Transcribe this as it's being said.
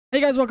Hey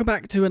guys, welcome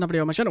back to another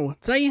video on my channel.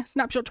 Today,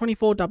 Snapshot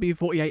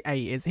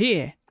 24w40a is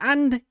here,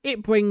 and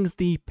it brings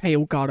the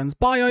Pale Gardens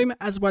biome,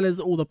 as well as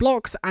all the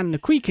blocks and the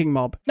Creaking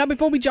mob. Now,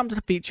 before we jump to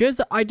the features,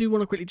 I do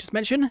want to quickly just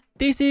mention,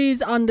 this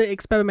is under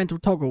experimental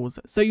toggles,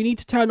 so you need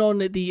to turn on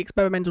the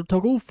experimental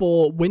toggle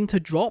for winter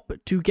drop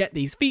to get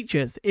these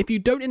features. If you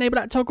don't enable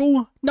that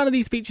toggle, none of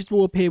these features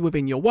will appear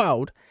within your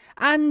world.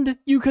 And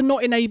you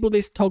cannot enable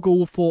this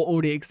toggle for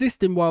already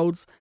existing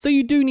worlds, so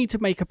you do need to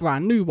make a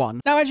brand new one.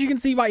 Now, as you can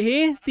see right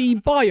here, the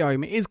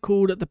biome is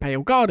called the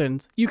Pale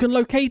Gardens. You can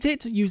locate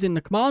it using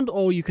the command,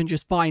 or you can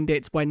just find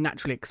it when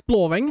naturally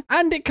exploring.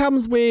 And it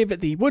comes with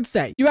the wood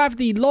set. You have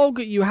the log,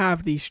 you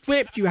have the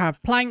strip, you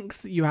have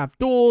planks, you have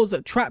doors,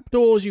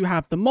 trapdoors, you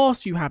have the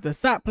moss, you have the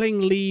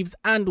sapling, leaves,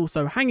 and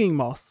also hanging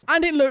moss.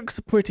 And it looks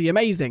pretty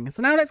amazing.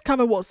 So now let's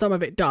cover what some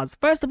of it does.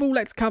 First of all,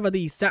 let's cover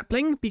the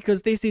sapling,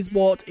 because this is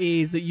what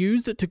is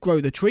used to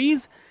grow the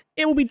trees.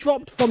 It will be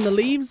dropped from the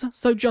leaves,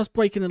 so just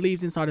breaking the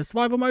leaves inside of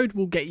survival mode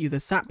will get you the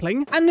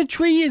sapling. And the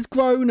tree is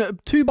grown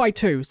 2 by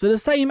 2, so the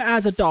same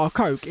as a dark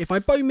oak. If I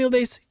bone meal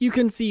this, you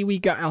can see we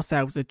get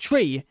ourselves a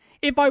tree.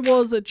 If I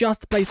was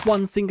just to place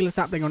one singular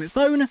sapling on its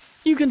own,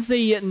 you can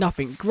see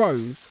nothing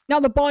grows. Now,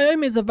 the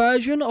biome is a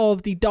version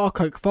of the dark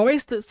oak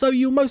forest, so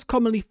you'll most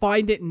commonly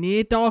find it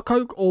near dark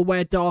oak or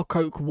where dark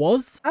oak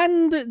was.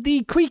 And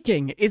the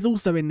creaking is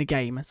also in the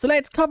game, so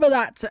let's cover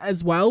that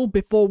as well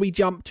before we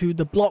jump to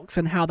the blocks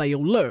and how they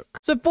all look.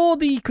 So for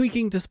the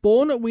creaking to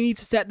spawn, we need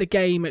to set the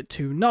game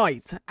to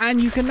night, and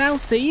you can now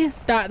see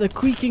that the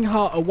creaking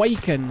heart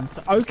awakens.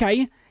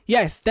 Okay,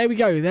 yes, there we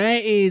go,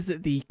 there is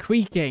the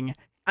creaking.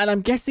 And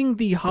I'm guessing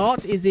the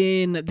heart is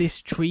in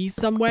this tree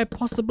somewhere,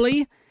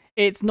 possibly.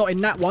 It's not in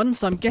that one,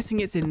 so I'm guessing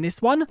it's in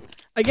this one.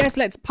 I guess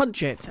let's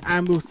punch it,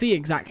 and we'll see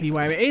exactly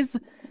where it is.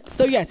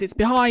 So yes, it's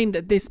behind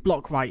this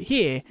block right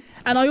here.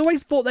 And I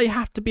always thought they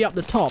have to be up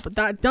the top.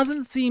 That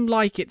doesn't seem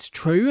like it's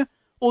true.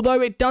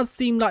 Although it does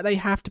seem like they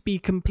have to be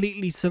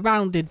completely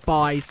surrounded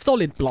by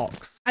solid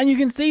blocks. And you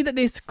can see that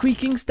this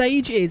creaking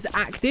stage is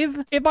active.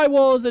 If I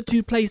was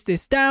to place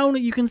this down,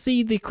 you can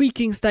see the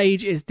creaking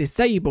stage is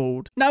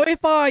disabled. Now, if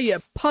I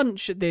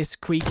punch this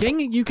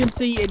creaking, you can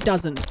see it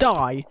doesn't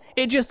die.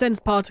 It just sends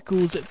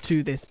particles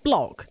to this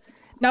block.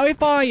 Now,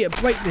 if I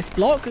break this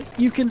block,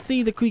 you can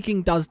see the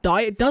creaking does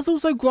die. It does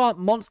also grant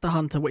Monster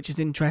Hunter, which is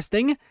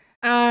interesting.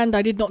 And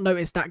I did not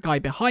notice that guy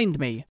behind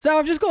me. So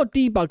I've just got a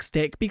debug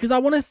stick because I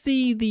want to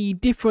see the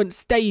different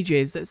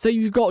stages. So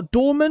you've got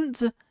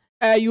dormant,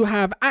 you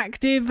have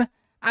active,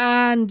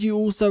 and you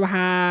also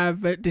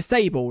have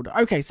disabled.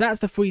 Okay, so that's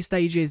the 3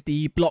 stages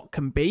the block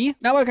can be.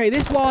 Now, okay,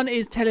 this one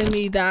is telling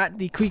me that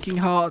the creaking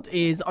heart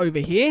is over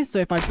here. So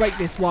if I break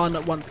this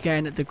one, once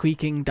again, the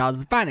creaking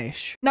does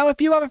vanish. Now, a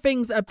few other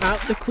things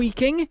about the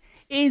creaking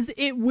is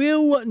it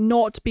will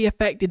not be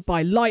affected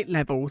by light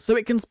level. So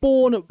it can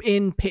spawn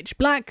in pitch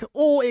black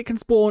or it can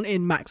spawn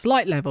in max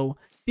light level.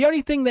 The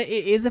only thing that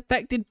it is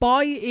affected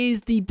by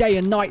is the day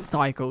and night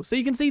cycle. So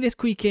you can see this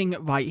creaking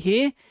right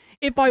here.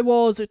 If I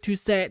was to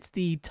set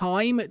the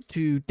time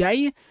to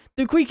day,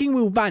 the creaking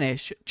will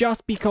vanish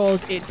just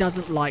because it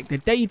doesn't like the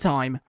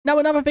daytime. Now,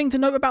 another thing to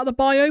note about the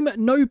biome,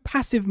 no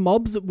passive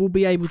mobs will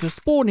be able to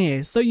spawn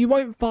here, so you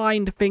won't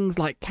find things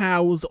like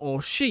cows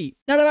or sheep.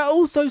 Now, there are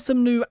also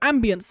some new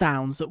ambient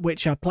sounds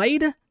which are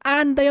played,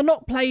 and they are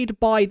not played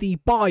by the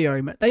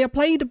biome, they are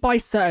played by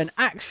certain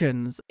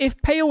actions.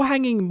 If pale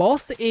hanging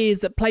moss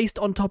is placed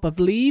on top of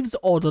leaves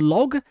or the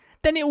log,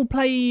 then it will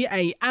play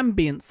a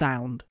ambient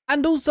sound.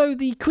 And also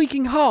the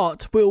creaking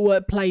heart will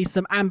play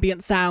some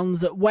ambient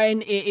sounds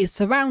when it is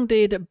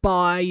surrounded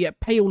by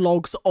pale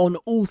logs on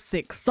all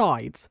 6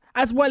 sides,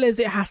 as well as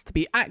it has to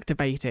be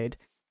activated.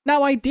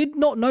 Now, I did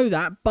not know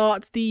that,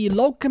 but the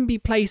log can be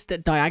placed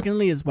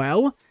diagonally as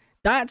well.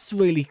 That's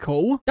really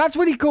cool. That's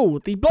really cool.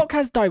 The block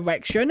has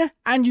direction,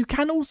 and you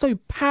can also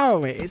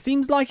power it. It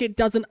seems like it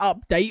doesn't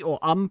update or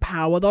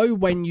unpower though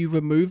when you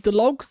remove the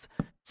logs.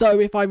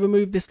 So if I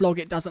remove this log,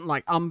 it doesn't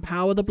like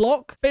unpower the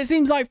block. But it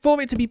seems like for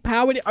it to be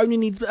powered, it only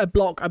needs a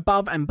block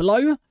above and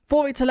below.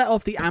 For it to let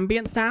off the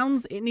ambient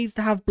sounds, it needs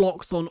to have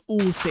blocks on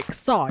all 6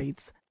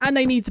 sides. And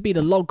they need to be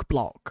the log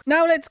block.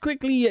 Now let's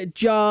quickly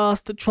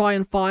just try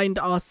and find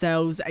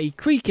ourselves a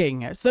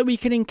creaking so we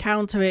can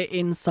encounter it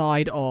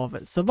inside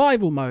of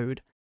survival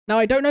mode. Now,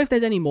 I don't know if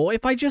there's any more.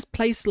 If I just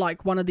place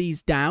like one of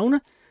these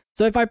down,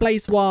 so if I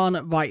place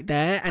one right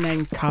there and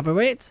then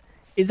cover it,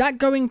 is that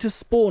going to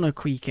spawn a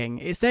creaking?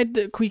 It said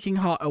that creaking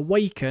heart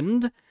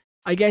awakened.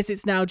 I guess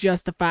it's now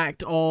just the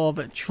fact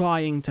of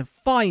trying to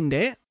find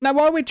it. Now,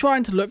 while we're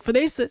trying to look for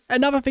this,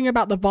 another thing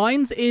about the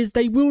vines is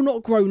they will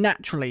not grow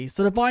naturally.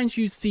 So the vines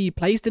you see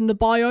placed in the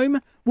biome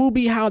will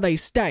be how they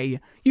stay.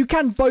 You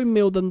can bone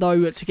meal them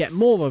though to get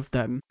more of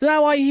them. So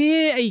now I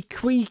hear a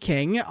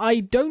creaking.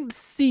 I don't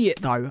see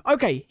it though.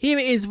 Okay, here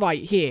it is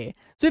right here.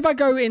 So if I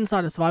go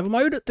inside of survival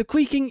mode, the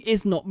creaking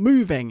is not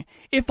moving.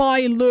 If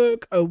I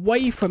look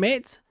away from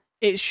it,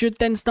 it should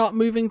then start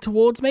moving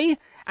towards me.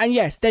 And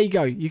yes, there you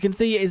go. You can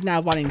see it is now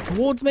running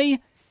towards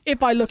me.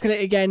 If I look at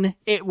it again,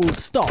 it will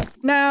stop.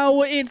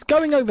 Now, it's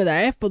going over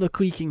there for the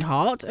creaking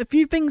heart. A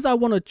few things I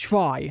want to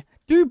try.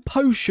 do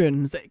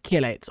potions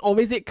kill it, or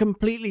is it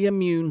completely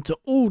immune to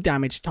all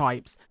damage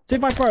types? So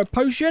if I throw a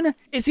potion,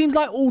 it seems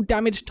like all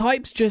damage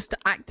types just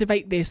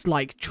activate this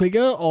like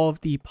trigger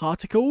of the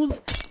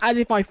particles. As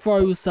if I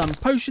throw some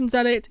potions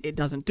at it, it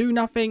doesn't do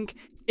nothing.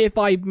 If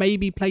I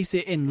maybe place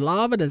it in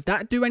lava, does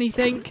that do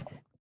anything?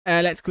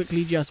 Let's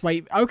quickly just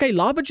wait. Okay,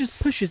 lava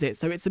just pushes it,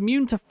 so it's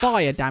immune to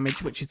fire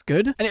damage, which is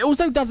good. And it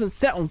also doesn't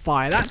set on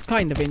fire. That's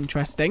kind of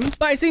interesting.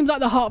 But it seems like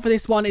the heart for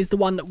this one is the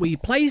one that we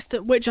placed,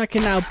 which I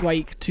can now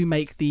break to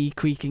make the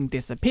creaking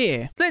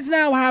disappear. So let's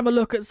now have a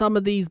look at some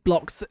of these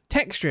blocks'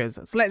 textures.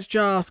 So let's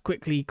just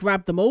quickly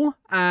grab them all,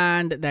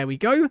 and there we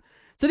go.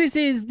 So this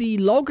is the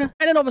log, and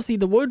then obviously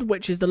the wood,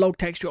 which is the log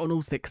texture on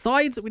all 6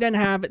 sides. We then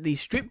have the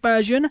strip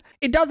version.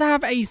 It does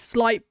have a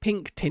slight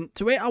pink tint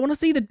to it. I want to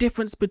see the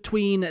difference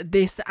between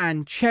this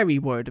and cherry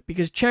wood,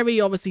 because cherry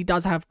obviously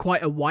does have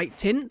quite a white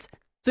tint.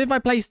 So if I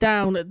place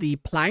down the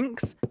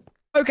planks,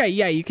 okay,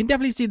 yeah, you can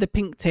definitely see the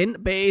pink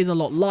tint, but it is a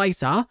lot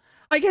lighter.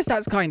 I guess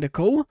that's kind of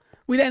cool.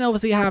 We then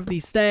obviously have the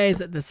stairs,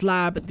 the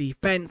slab, the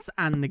fence,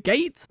 and the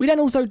gate. We then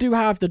also do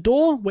have the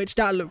door, which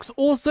that looks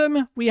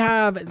awesome. We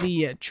have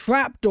the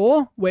trap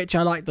door, which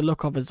I like the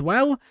look of as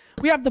well.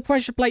 We have the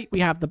pressure plate,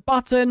 we have the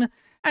button,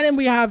 and then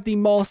we have the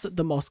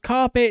moss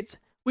carpet.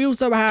 We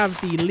also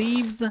have the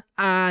leaves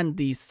and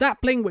the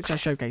sapling, which I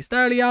showcased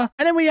earlier.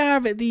 And then we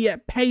have the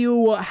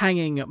pale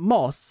hanging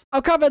moss.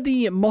 I'll cover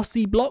the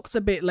mossy blocks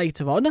a bit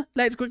later on.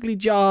 Let's quickly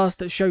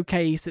just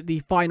showcase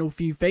the final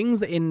few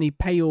things in the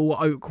pale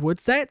oak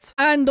wood set.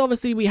 And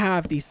obviously we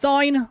have the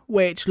sign,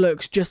 which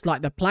looks just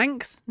like the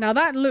planks. Now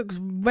that looks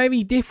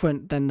very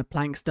different than the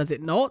planks, does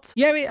it not?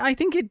 Yeah, I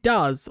think it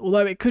does.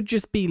 Although it could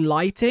just be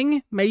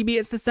lighting. Maybe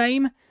it's the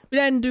same. We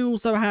then do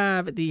also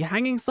have the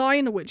hanging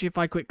sign, which if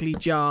I quickly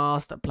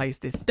just place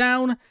this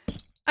down,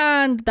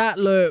 and that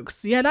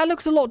looks, yeah, that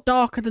looks a lot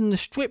darker than the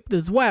stripped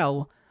as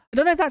well. I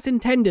don't know if that's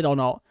intended or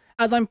not,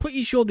 as I'm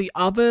pretty sure the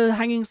other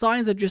hanging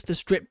signs are just a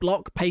strip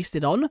block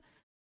pasted on.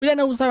 We then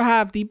also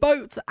have the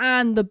boat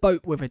and the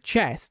boat with a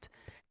chest.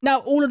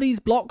 Now, all of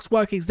these blocks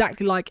work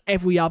exactly like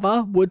every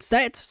other wood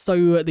set.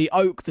 So the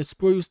oak, the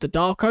spruce, the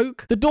dark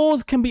oak. The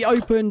doors can be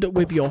opened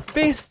with your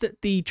fist.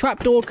 The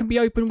trapdoor can be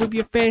opened with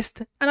your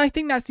fist. And I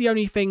think that's the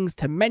only things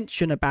to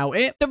mention about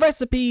it. The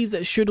recipes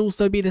should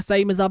also be the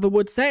same as other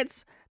wood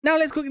sets. Now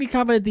let's quickly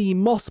cover the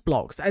moss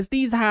blocks, as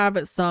these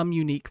have some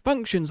unique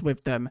functions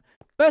with them.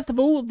 First of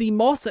all, the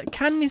moss,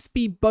 can this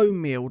be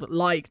bone mealed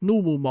like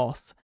normal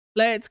moss?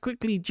 Let's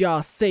quickly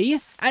just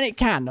see. And it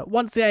can,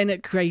 once again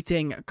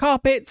creating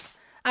carpets,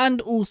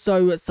 and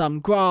also some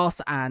grass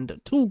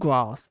and tall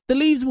grass. The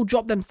leaves will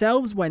drop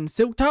themselves when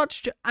silk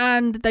touched,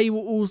 and they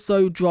will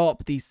also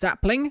drop the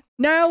sapling.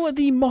 Now,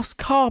 the moss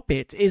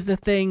carpet is the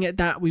thing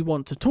that we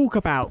want to talk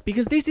about,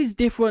 because this is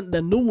different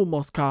than normal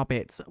moss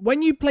carpets.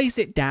 When you place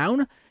it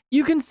down,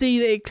 you can see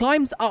that it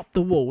climbs up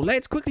the wall.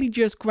 Let's quickly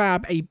just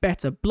grab a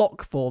better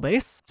block for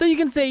this. So you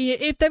can see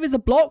if there is a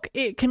block,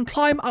 it can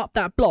climb up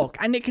that block,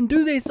 and it can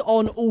do this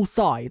on all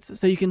sides.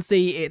 So you can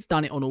see it's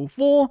done it on all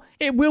 4.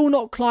 It will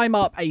not climb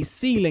up a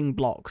ceiling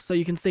block. So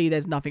you can see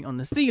there's nothing on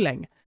the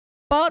ceiling.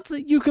 But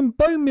you can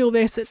bone meal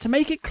this to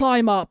make it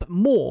climb up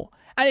more.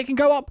 And it can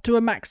go up to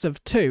a max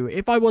of 2.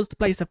 If I was to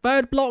place a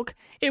 3rd block,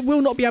 it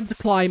will not be able to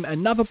climb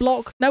another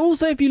block. Now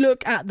also, if you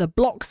look at the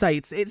block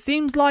states, it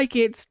seems like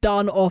it's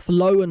done off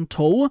low and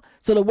tall.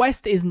 So the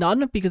west is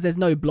none because there's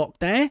no block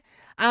there.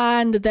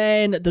 And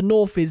then the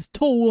north is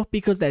tall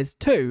because there's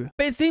 2.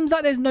 But it seems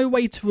like there's no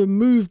way to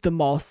remove the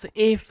moss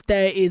if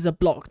there is a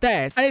block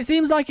there. And it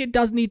seems like it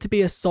does need to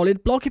be a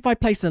solid block. If I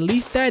place a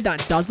leaf there,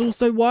 that does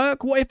also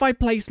work. What if I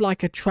place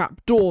like a trap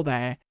door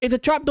there? If the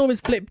trap door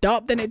is flipped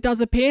up, then it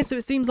does appear. So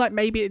it seems like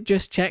maybe it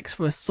just checks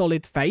for a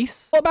solid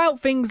face. What about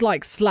things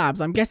like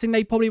slabs? I'm guessing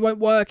they probably won't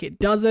work. It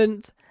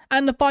doesn't.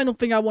 And the final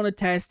thing I want to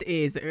test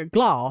is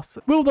glass.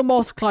 Will the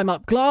moss climb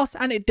up glass?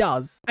 And it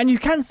does. And you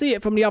can see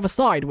it from the other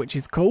side, which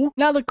is cool.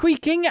 Now, the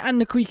creaking and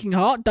the creaking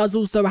heart does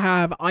also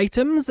have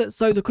items.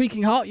 So the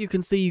creaking heart, you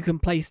can see you can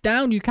place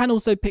down. You can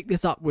also pick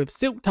this up with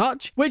silk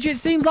touch, which it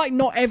seems like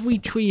not every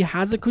tree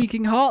has a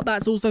creaking heart.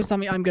 That's also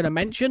something I'm going to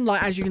mention.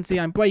 Like, as you can see,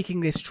 I'm breaking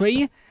this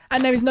tree,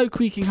 and there is no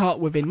creaking heart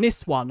within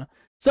this one.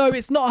 So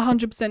it's not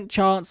a 100%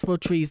 chance for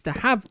trees to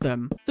have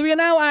them. So we are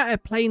now at a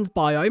plains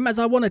biome, as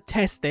I want to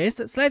test this.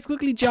 So let's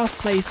quickly just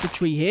place the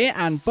tree here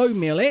and bone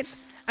meal it.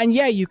 And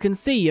yeah, you can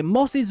see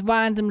moss is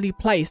randomly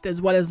placed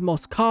as well as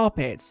moss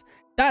carpets.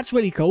 That's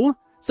really cool.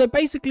 So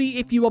basically,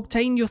 if you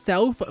obtain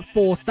yourself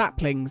 4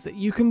 saplings,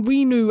 you can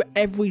renew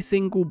every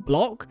single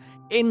block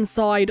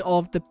inside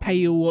of the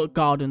Pale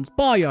Gardens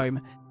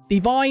biome. The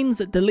vines,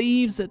 the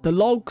leaves, the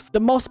logs, the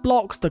moss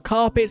blocks, the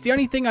carpets. The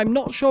only thing I'm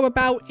not sure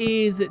about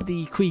is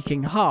the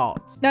creaking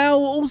heart. Now,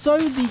 also,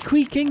 the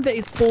creaking that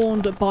is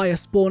spawned by a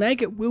spawn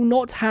egg will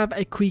not have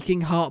a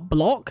creaking heart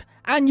block,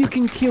 and you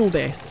can kill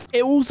this.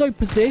 It also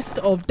persists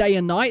of day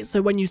and night,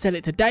 so when you set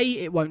it to day,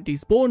 it won't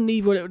despawn,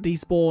 neither will it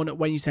despawn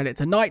when you set it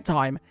to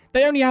nighttime.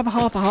 They only have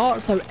half a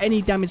heart, so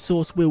any damage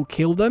source will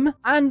kill them.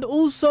 And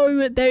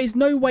also, there is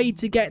no way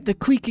to get the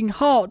Creaking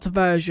Heart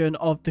version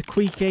of the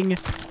Creaking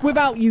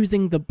without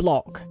using the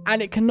block,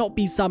 and it cannot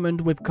be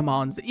summoned with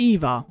commands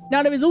either.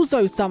 Now, there is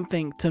also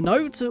something to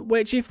note,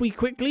 which if we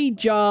quickly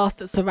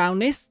just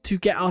surround this to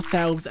get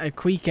ourselves a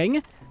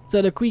Creaking.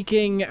 So the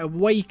Creaking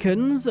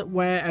awakens.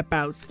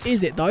 Whereabouts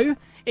is it though?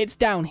 It's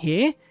down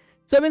here.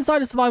 So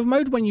inside of survival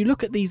mode, when you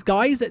look at these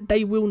guys,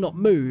 they will not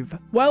move.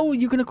 Well,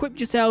 you can equip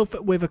yourself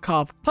with a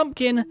carved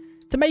pumpkin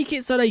to make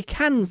it so they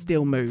can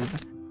still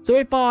move. So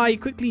if I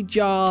quickly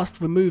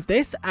just remove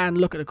this and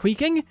look at the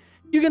Creaking,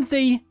 you can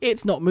see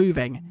it's not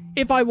moving.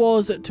 If I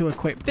was to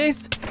equip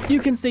this, you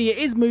can see it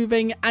is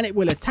moving and it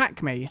will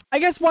attack me. I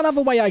guess one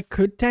other way I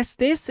could test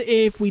this,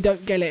 if we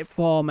don't get it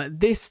from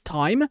this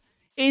time,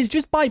 is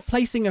just by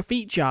placing a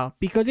feature.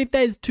 Because if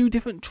there's two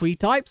different tree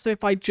types, so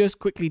if I just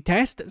quickly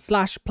test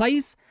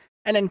 /place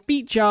and then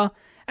feature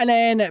and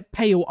then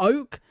pale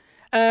oak,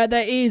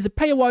 there is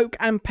pale oak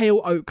and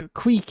pale oak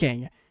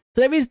Creaking. So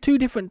there is two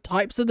different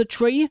types of the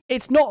tree.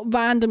 It's not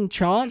random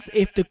chance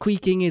if the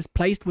Creaking is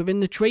placed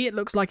within the tree. It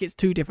looks like it's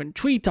two different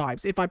tree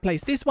types. If I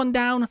place this one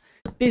down,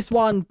 this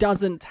one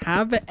doesn't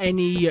have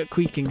any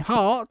Creaking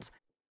heart.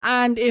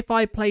 And if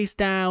I place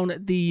down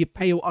the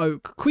pale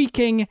oak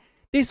Creaking,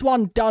 this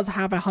one does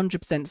have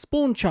 100%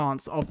 spawn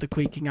chance of the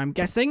Creaking, I'm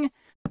guessing.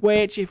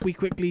 Which, if we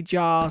quickly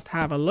just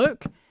have a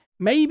look,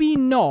 maybe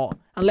not,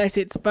 unless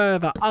it's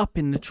further up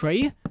in the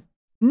tree.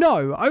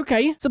 No,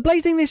 okay. So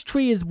placing this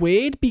tree is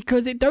weird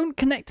because it don't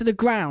connect to the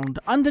ground.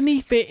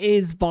 Underneath it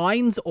is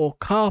vines or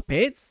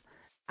carpets.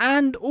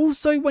 And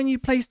also when you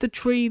place the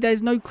tree,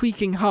 there's no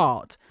Creaking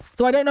heart.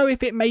 So I don't know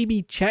if it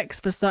maybe checks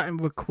for certain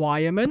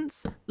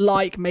requirements.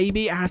 Like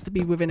maybe it has to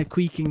be within a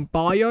Creaking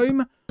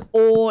biome.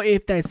 Or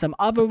if there's some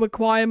other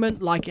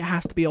requirement, like it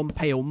has to be on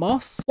pale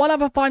moss. One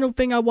other final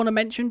thing I want to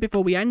mention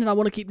before we end, and I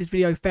want to keep this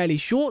video fairly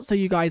short so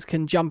you guys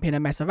can jump in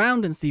and mess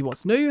around and see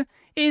what's new,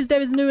 is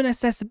there is a new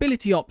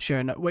accessibility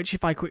option, which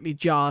if I quickly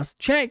just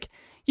check,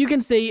 you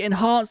can see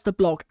enhance the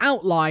block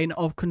outline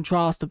of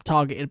contrast of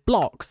targeted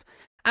blocks.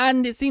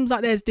 And it seems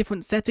like there's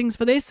different settings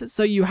for this,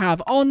 so you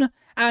have on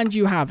and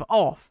you have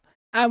off.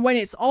 And when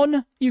it's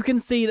on, you can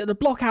see that the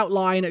block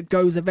outline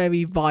goes a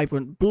very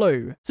vibrant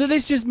blue. So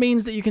this just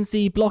means that you can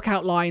see block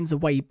outlines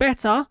way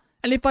better.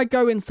 And if I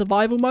go in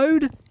survival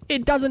mode,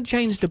 it doesn't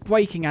change the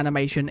breaking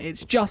animation,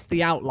 it's just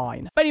the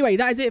outline. But anyway,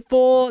 that is it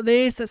for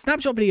this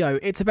snapshot video.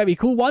 It's a very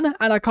cool one,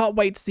 and I can't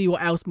wait to see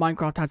what else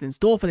Minecraft has in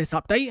store for this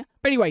update.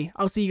 But anyway,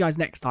 I'll see you guys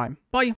next time. Bye.